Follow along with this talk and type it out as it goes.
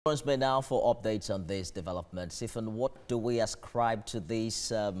Joins me now for updates on this development. Sifon, what do we ascribe to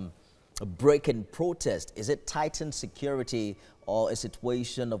this break-in protest? Is it tightened security or a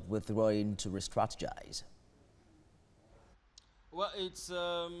situation of withdrawing to re-strategize? Well, it's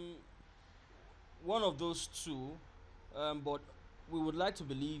one of those two, but we would like to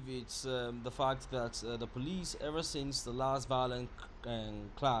believe it's the fact that the police, ever since the last violent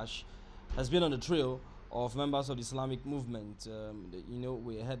clash, has been on the trail of members of the Islamic movement.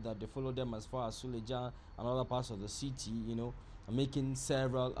 We heard that they followed them as far as Suleja and other parts of the city, making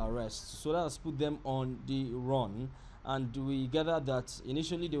several arrests. So that has put them on the run. And we gather that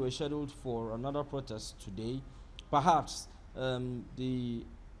initially they were scheduled for another protest today. Perhaps the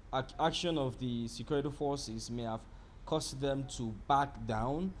action of the security forces may have caused them to back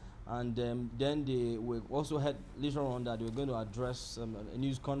down, and then they were also heard later on that they were going to address a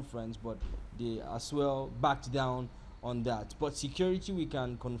news conference, but they as well backed down on that. But security, we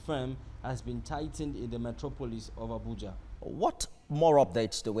can confirm, has been tightened in the metropolis of Abuja. What more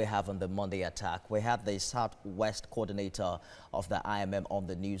updates do we have on the Monday attack? We had the Southwest coordinator of the IMM on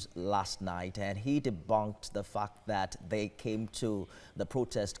the news last night, and he debunked the fact that they came to the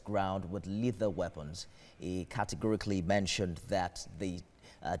protest ground with lethal weapons. He categorically mentioned that the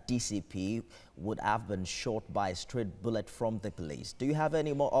DCP would have been shot by a straight bullet from the police. Do you have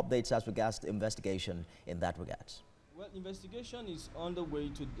any more updates as regards to investigation in that regard? Well, investigation is on the way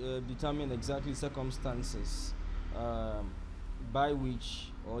to determine exactly circumstances by which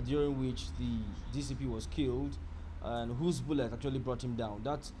or during which the DCP was killed and whose bullet actually brought him down.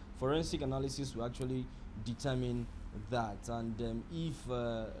 That forensic analysis will actually determine that. And if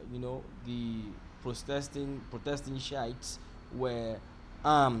the protesting Shiites were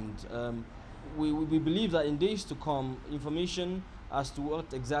armed, we believe that in days to come, information as to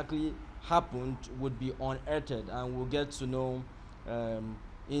what exactly happened would be unearthed, and we'll get to know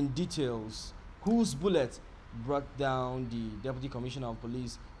in details whose bullet brought down the Deputy Commissioner of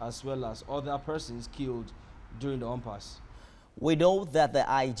Police as well as other persons killed during the impasse. We know that the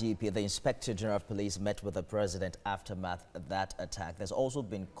IGP, the Inspector General of Police, met with the President aftermath of that attack. There's also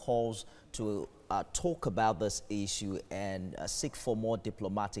been calls to talk about this issue and seek for more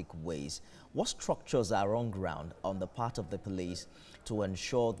diplomatic ways. What structures are on ground on the part of the police to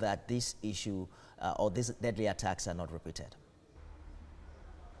ensure that this issue or these deadly attacks are not repeated?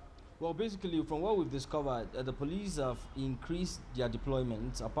 Well, basically, from what we've discovered, the police have increased their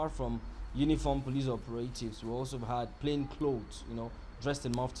deployment. Apart from uniformed police operatives, we also had plain clothes, dressed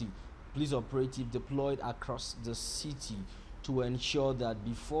in mufti, police operative deployed across the city to ensure that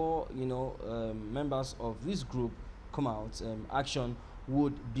before, members of this group come out, action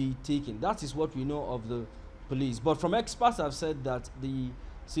would be taken. That is what we know of the police. But from experts have said that the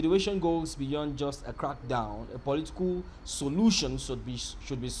situation goes beyond just a crackdown. A political solution should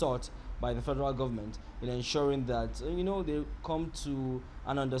be sought by the federal government in ensuring that they come to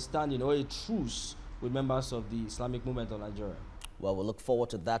an understanding or a truce with members of the Islamic movement of Nigeria. Well, we'll look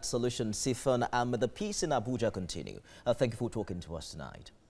forward to that solution, Sifon, and may the peace in Abuja continue. Thank you for talking to us tonight.